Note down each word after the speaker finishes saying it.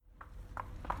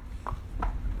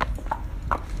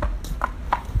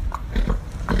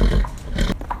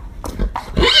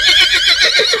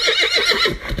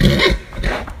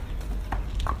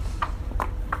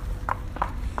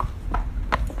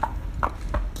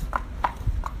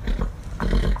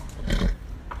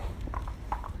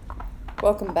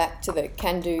Welcome back to the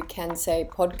Can Do, Can Say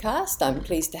podcast. I'm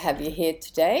pleased to have you here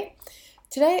today.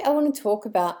 Today I want to talk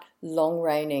about long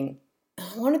reining.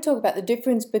 I want to talk about the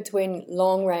difference between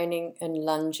long reining and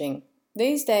lunging.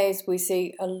 These days we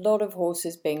see a lot of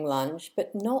horses being lunged,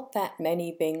 but not that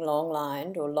many being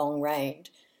long-lined or long-reined,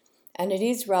 and it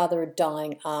is rather a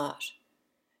dying art.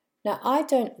 Now, I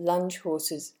don't lunge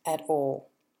horses at all,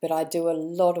 but I do a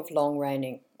lot of long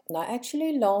reining. And I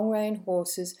actually long rein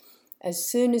horses as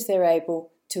soon as they're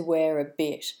able to wear a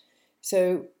bit.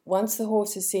 So once the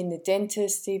horse has seen the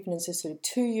dentist, even as a sort of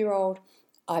 2-year-old,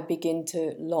 I begin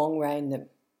to long rein them.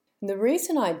 And the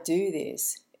reason I do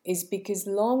this is because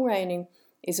long reining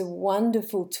is a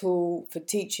wonderful tool for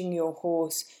teaching your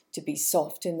horse to be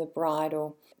soft in the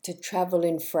bridle, to travel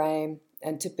in frame,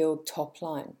 and to build top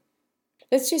line.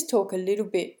 Let's just talk a little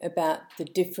bit about the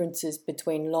differences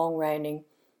between long reining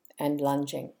and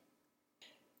lunging.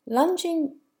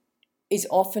 Lunging is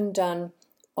often done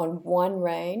on one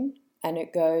rein, and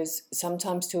it goes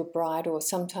sometimes to a bridle or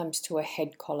sometimes to a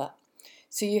head collar.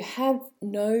 So you have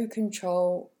no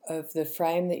control of the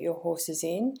frame that your horse is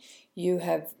in. You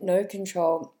have no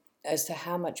control as to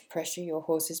how much pressure your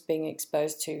horse is being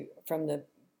exposed to from the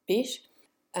bit,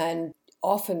 and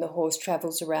often the horse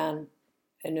travels around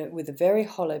with a very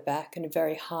hollow back and a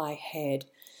very high head.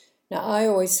 Now, I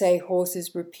always say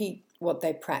horses repeat what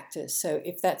they practice. So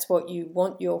if that's what you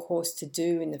want your horse to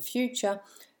do in the future,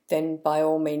 then by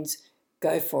all means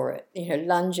go for it.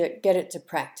 Lunge it, get it to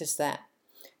practice that.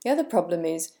 The other problem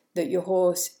is that your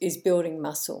horse is building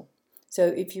muscle. So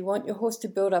if you want your horse to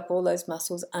build up all those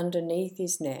muscles underneath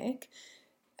his neck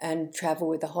and travel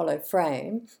with a hollow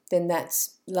frame, then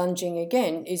that's lunging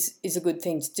again is a good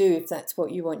thing to do if that's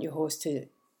what you want your horse to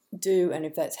do and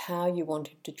if that's how you want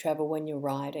him to travel when you're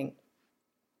riding.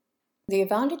 The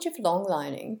advantage of long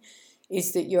lining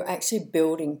is that you're actually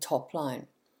building top line.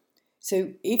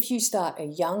 So if you start a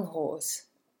young horse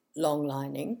long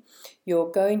lining,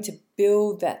 you're going to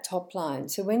build that top line.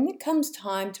 So when it comes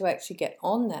time to actually get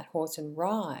on that horse and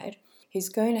ride, he's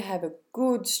going to have a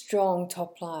good, strong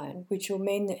top line, which will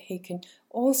mean that he can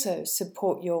also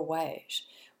support your weight,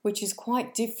 which is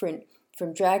quite different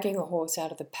from dragging a horse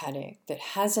out of the paddock that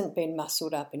hasn't been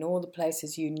muscled up in all the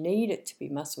places you need it to be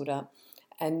muscled up,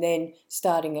 and then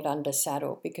starting it under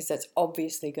saddle, because that's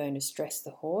obviously going to stress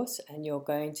the horse and you're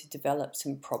going to develop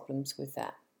some problems with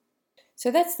that.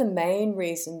 So that's the main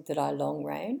reason that I long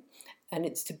rein, and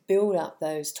it's to build up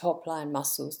those top line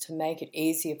muscles to make it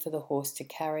easier for the horse to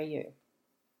carry you.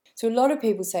 So a lot of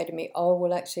people say to me, oh,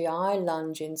 well, actually I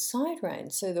lunge in side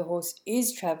rein, so the horse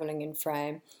is travelling in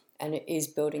frame and it is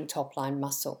building top line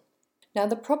muscle. Now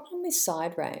the problem with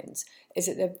side reins is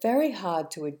that they're very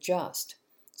hard to adjust.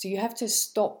 So you have to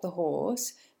stop the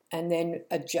horse and then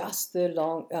adjust the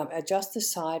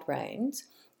side reins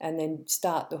and then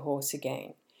start the horse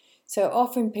again. So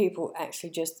often people actually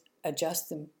just adjust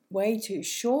them way too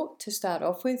short to start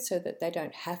off with so that they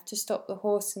don't have to stop the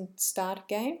horse and start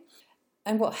again.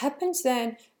 And what happens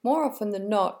then, more often than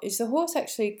not, is the horse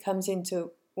actually comes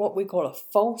into what we call a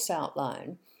false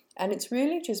outline, and it's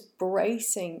really just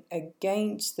bracing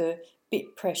against the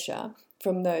bit pressure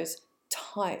from those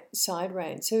tight side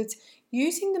reins. So it's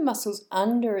using the muscles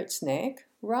under its neck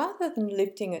rather than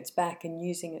lifting its back and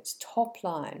using its top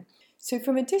line. So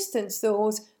from a distance, the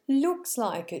horse looks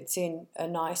like it's in a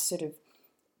nice sort of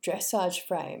dressage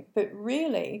frame, but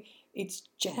really it's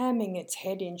jamming its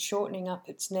head in, shortening up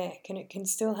its neck, and it can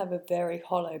still have a very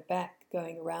hollow back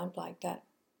going around like that.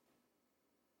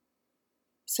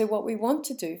 So what we want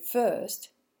to do first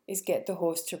is get the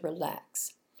horse to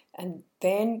relax, and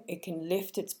then it can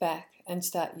lift its back and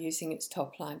start using its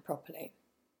top line properly.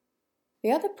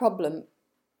 The other problem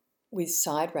with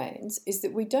side reins is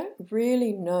that we don't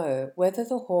really know whether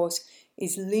the horse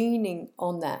is leaning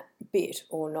on that bit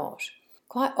or not.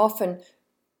 Quite often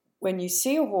when you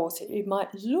see a horse, it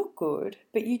might look good,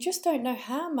 but you just don't know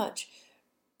how much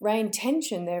rein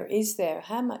tension there is there,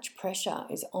 how much pressure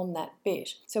is on that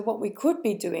bit. So what we could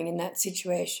be doing in that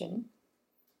situation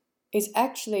is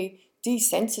actually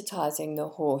desensitizing the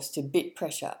horse to bit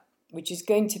pressure, which is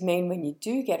going to mean when you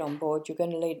do get on board, you're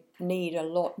going to need a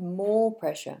lot more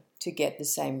pressure to get the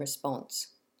same response.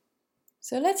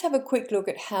 So let's have a quick look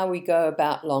at how we go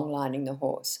about long lining the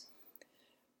horse.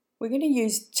 We're going to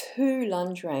use 2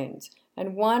 lunge reins,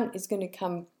 and one is going to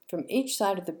come from each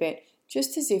side of the bit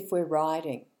just as if we're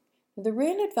riding. Now, the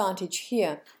real advantage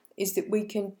here is that we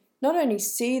can not only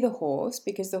see the horse,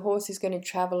 because the horse is going to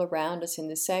travel around us in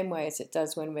the same way as it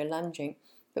does when we're lunging,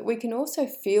 but we can also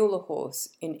feel the horse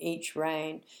in each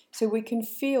rein. So we can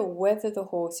feel whether the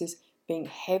horse is being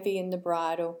heavy in the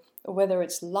bridle or whether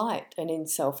it's light and in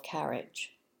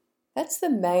self-carriage. That's the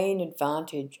main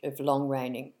advantage of long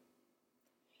reining.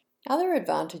 Other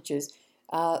advantages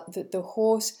are that the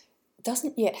horse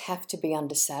doesn't yet have to be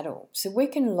under saddle. So we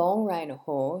can long rein a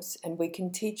horse and we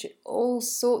can teach it all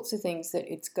sorts of things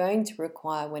that it's going to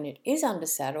require when it is under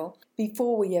saddle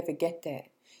before we ever get there.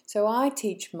 So I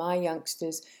teach my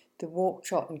youngsters the walk,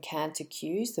 trot and canter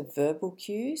cues, the verbal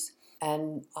cues,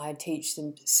 and I teach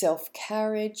them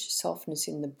self-carriage, softness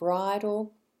in the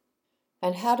bridle,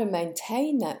 and how to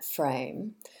maintain that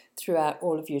frame throughout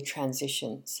all of your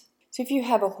transitions. So if you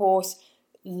have a horse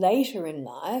later in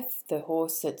life, the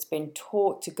horse that's been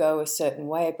taught to go a certain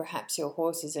way, perhaps your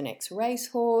horse is an ex-race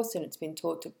horse and it's been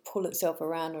taught to pull itself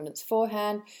around on its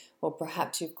forehand, or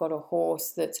perhaps you've got a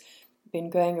horse that's been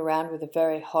going around with a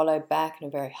very hollow back and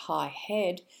a very high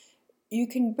head, you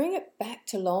can bring it back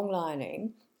to long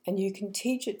lining and you can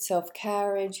teach it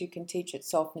self-carriage, you can teach it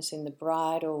softness in the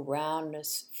bridle,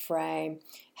 roundness, frame,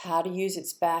 how to use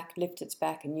its back, lift its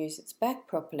back and use its back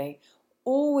properly,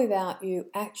 all without you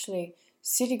actually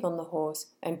sitting on the horse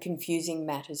and confusing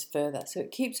matters further. So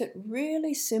it keeps it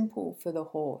really simple for the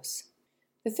horse.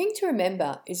 The thing to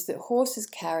remember is that horses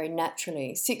carry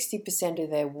naturally 60% of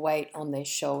their weight on their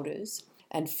shoulders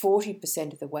and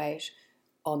 40% of the weight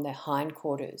on their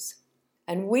hindquarters.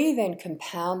 And we then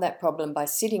compound that problem by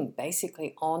sitting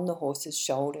basically on the horse's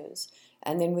shoulders.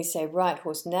 And then we say, right,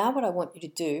 horse, now what I want you to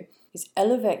do is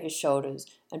elevate your shoulders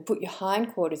and put your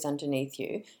hindquarters underneath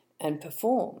you and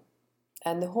perform.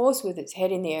 And the horse with its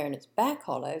head in the air and its back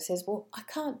hollow says, well, I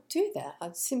can't do that. I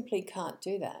simply can't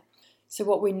do that. So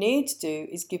what we need to do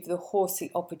is give the horse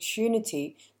the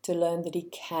opportunity to learn that he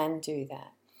can do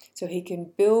that. So he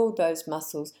can build those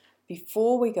muscles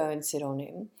before we go and sit on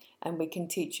him, and we can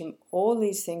teach him all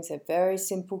these things. They're very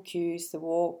simple cues, the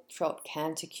walk, trot,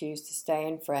 canter cues to stay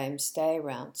in frame, stay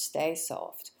round, stay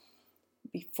soft,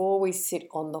 before we sit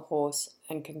on the horse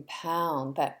and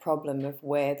compound that problem of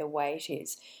where the weight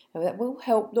is. And that will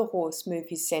help the horse move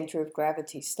his centre of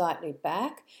gravity slightly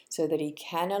back so that he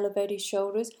can elevate his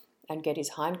shoulders and get his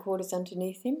hindquarters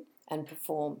underneath him and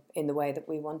perform in the way that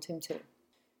we want him to.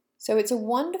 So it's a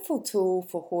wonderful tool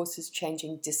for horses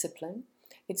changing discipline.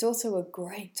 It's also a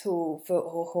great tool for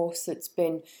a horse that's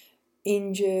been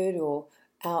injured or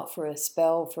out for a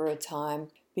spell for a time,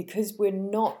 because we're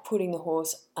not putting the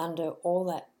horse under all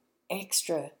that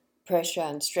extra pressure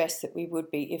and stress that we would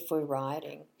be if we're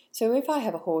riding. So if I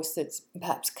have a horse that's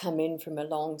perhaps come in from a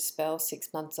long spell,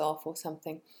 6 months off or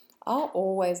something, I'll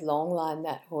always long line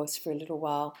that horse for a little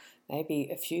while, maybe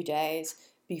a few days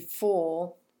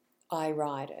before I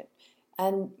ride it.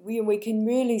 And we can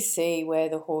really see where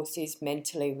the horse is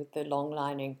mentally with the long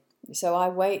lining. So I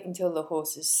wait until the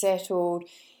horse is settled,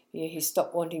 he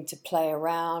stopped wanting to play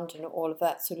around and all of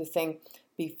that sort of thing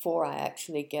before I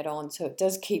actually get on. So it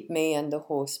does keep me and the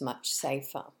horse much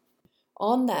safer.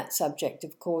 On that subject,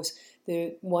 of course,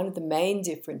 one of the main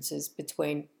differences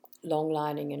between long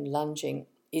lining and lunging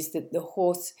is that the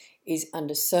horse is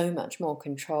under so much more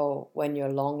control when you're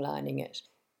long lining it.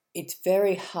 It's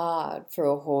very hard for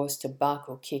a horse to buck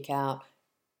or kick out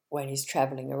when he's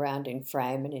travelling around in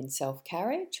frame and in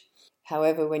self-carriage.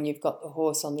 However, when you've got the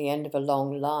horse on the end of a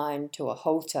long line to a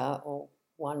halter or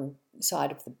one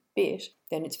side of the bit,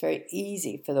 then it's very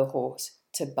easy for the horse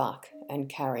to buck and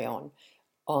carry on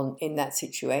in that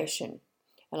situation.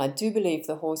 And I do believe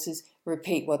the horses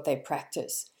repeat what they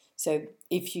practice. So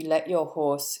if you let your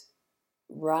horse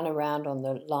run around on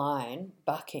the line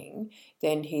bucking,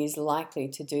 then he is likely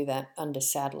to do that under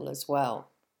saddle as well.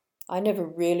 I never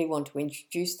really want to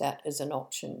introduce that as an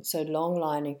option, so long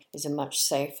lining is a much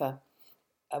safer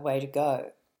way to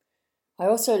go. I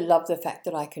also love the fact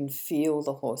that I can feel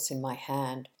the horse in my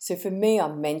hand. So for me,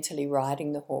 I'm mentally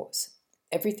riding the horse.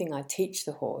 Everything I teach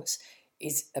the horse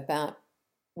is about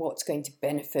what's going to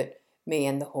benefit me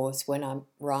and the horse when I'm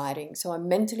riding. So I'm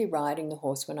mentally riding the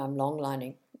horse when I'm long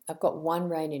lining. I've got one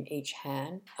rein in each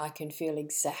hand. I can feel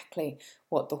exactly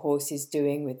what the horse is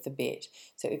doing with the bit.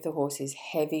 So if the horse is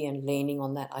heavy and leaning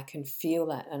on that, I can feel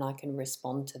that and I can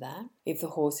respond to that. If the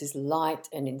horse is light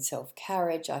and in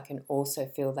self-carriage, I can also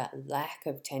feel that lack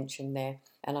of tension there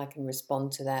and I can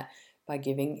respond to that by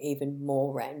giving even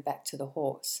more rein back to the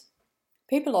horse.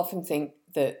 People often think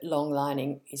that long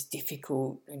lining is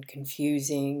difficult and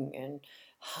confusing and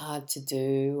hard to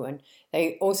do, and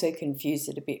they also confuse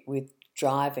it a bit with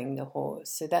driving the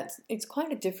horse. So it's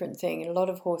quite a different thing. And a lot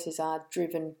of horses are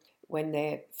driven when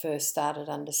they're first started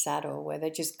under saddle, where they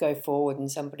just go forward and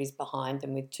somebody's behind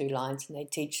them with two lines and they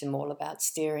teach them all about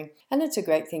steering. And that's a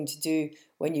great thing to do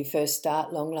when you first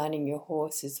start long lining your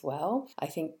horse as well. I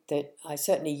think that I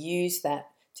certainly use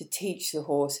that to teach the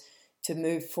horse to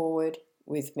move forward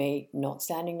with me not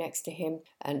standing next to him,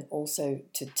 and also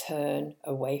to turn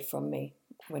away from me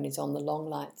when he's on the long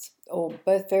lines. All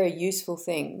both very useful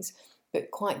things,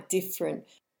 but quite different.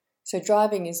 So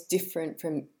driving is different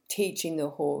from teaching the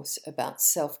horse about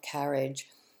self-carriage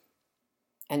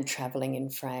and travelling in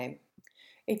frame.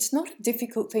 It's not a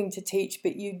difficult thing to teach,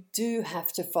 but you do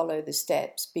have to follow the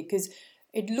steps, because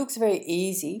it looks very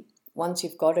easy once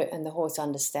you've got it and the horse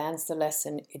understands the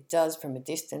lesson. It does from a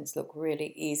distance look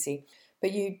really easy,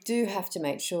 but you do have to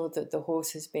make sure that the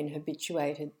horse has been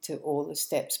habituated to all the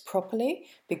steps properly,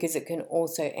 because it can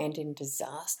also end in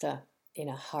disaster in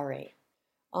a hurry.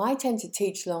 I tend to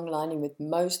teach long lining with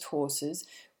most horses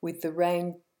with the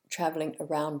rein travelling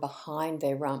around behind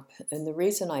their rump, and the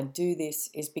reason I do this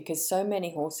is because so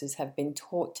many horses have been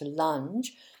taught to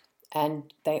lunge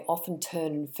and they often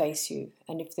turn and face you,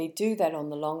 and if they do that on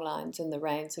the long lines and the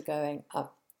reins are going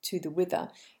up to the wither,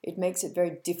 it makes it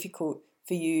very difficult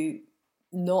for you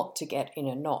not to get in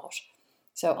a knot.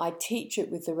 So I teach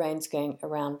it with the reins going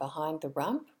around behind the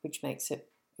rump, which makes it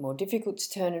more difficult to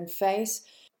turn and face.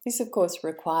 This, of course,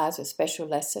 requires a special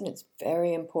lesson. It's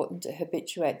very important to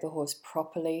habituate the horse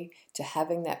properly to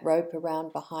having that rope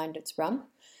around behind its rump.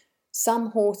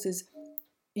 Some horses,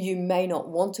 you may not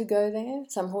want to go there.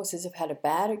 Some horses have had a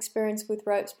bad experience with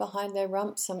ropes behind their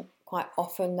rump. Quite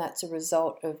often that's a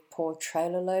result of poor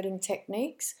trailer loading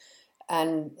techniques,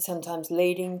 and sometimes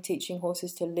teaching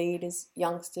horses to lead as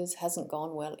youngsters hasn't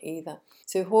gone well either.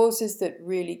 So horses that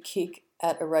really kick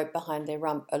at a rope behind their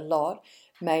rump a lot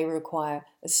may require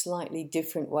a slightly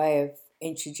different way of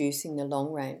introducing the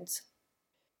long reins.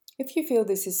 If you feel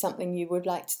this is something you would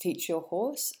like to teach your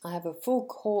horse, I have a full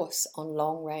course on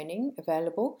long reining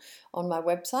available on my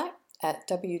website at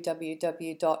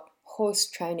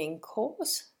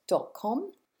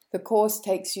www.horsetrainingcourse.com. The course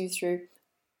takes you through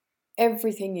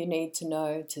everything you need to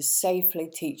know to safely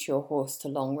teach your horse to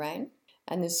long rein,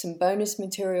 and there's some bonus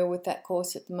material with that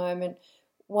course at the moment.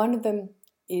 One of them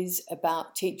is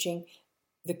about teaching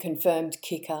the confirmed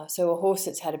kicker. So a horse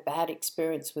that's had a bad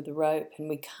experience with the rope and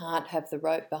we can't have the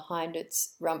rope behind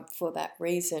its rump for that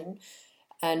reason,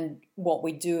 and what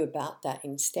we do about that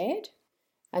instead.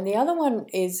 And the other one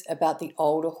is about the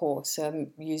older horse. So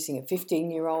I'm using a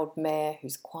 15-year-old mare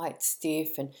who's quite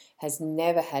stiff and has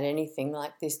never had anything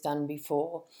like this done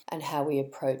before, and how we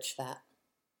approach that.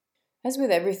 As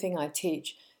with everything I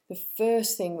teach, the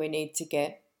first thing we need to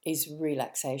get is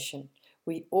relaxation.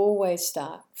 We always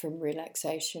start from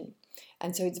relaxation,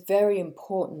 and so it's very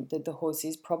important that the horse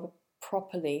is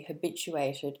properly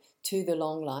habituated to the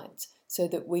long lines so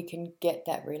that we can get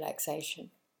that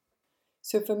relaxation.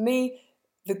 So for me,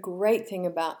 the great thing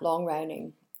about long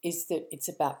reining is that it's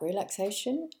about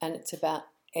relaxation and it's about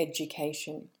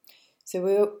education. So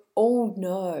we all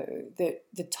know that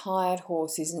the tired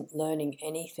horse isn't learning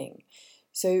anything.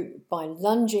 So by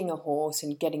lunging a horse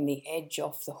and getting the edge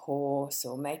off the horse,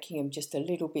 or making him just a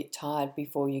little bit tired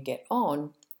before you get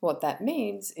on, what that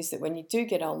means is that when you do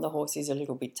get on, the horse is a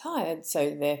little bit tired,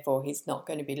 so therefore he's not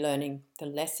going to be learning the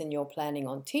lesson you're planning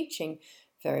on teaching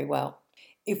very well.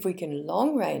 If we can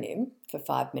long rein him for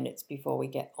 5 minutes before we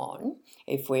get on,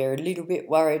 if we're a little bit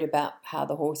worried about how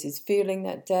the horse is feeling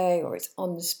that day, or it's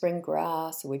on the spring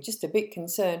grass, or we're just a bit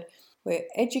concerned, we're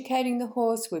educating the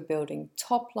horse, we're building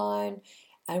top line,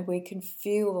 and we can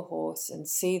feel the horse and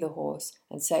see the horse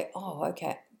and say, oh,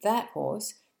 okay, that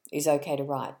horse is okay to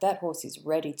ride. That horse is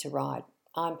ready to ride.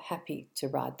 I'm happy to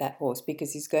ride that horse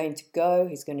because he's going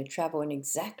to travel in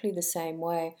exactly the same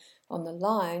way on the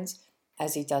lines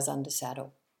as he does under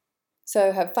saddle.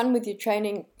 So have fun with your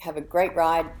training, have a great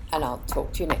ride, and I'll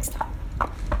talk to you next time.